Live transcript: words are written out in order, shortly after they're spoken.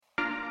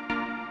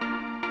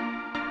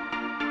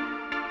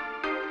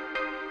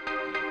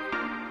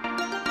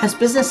As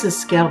businesses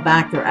scale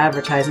back their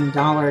advertising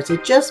dollars,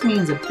 it just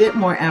means a bit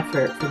more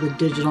effort for the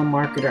digital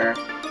marketer.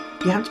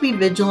 You have to be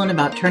vigilant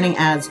about turning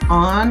ads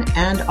on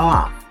and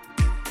off.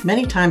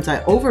 Many times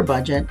I over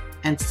budget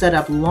and set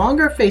up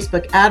longer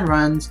Facebook ad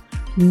runs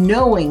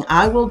knowing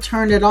I will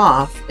turn it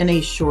off in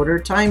a shorter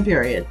time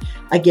period.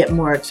 I get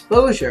more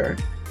exposure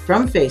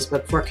from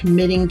Facebook for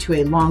committing to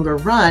a longer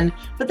run,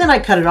 but then I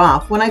cut it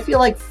off when I feel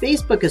like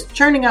Facebook is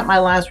churning up my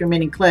last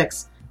remaining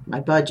clicks, my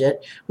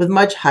budget, with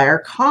much higher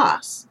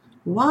costs.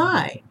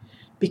 Why?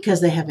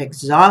 Because they have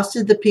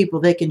exhausted the people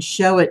they can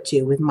show it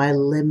to with my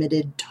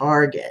limited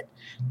target.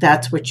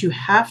 That's what you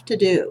have to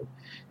do.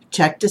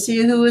 Check to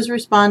see who is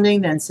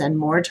responding, then send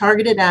more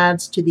targeted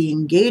ads to the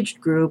engaged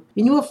group,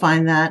 and you will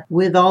find that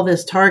with all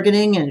this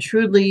targeting and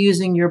shrewdly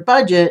using your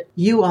budget,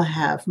 you will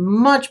have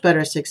much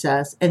better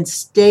success and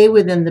stay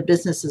within the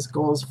business's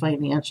goals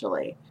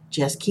financially.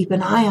 Just keep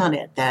an eye on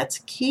it. That's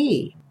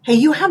key. Hey,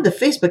 you have the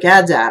Facebook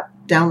Ads app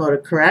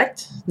downloaded,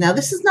 correct? Now,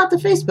 this is not the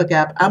Facebook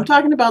app. I'm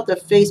talking about the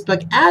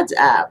Facebook Ads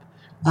app.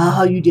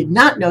 Oh, you did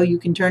not know you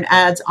can turn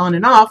ads on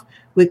and off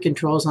with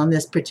controls on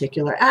this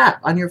particular app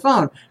on your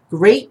phone.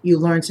 Great, you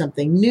learned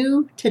something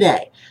new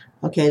today.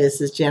 Okay,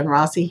 this is Jan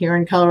Rossi here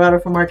in Colorado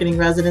for Marketing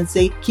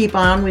Residency. Keep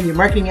on with your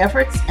marketing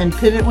efforts and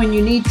pivot when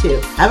you need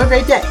to. Have a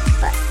great day.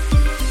 Bye.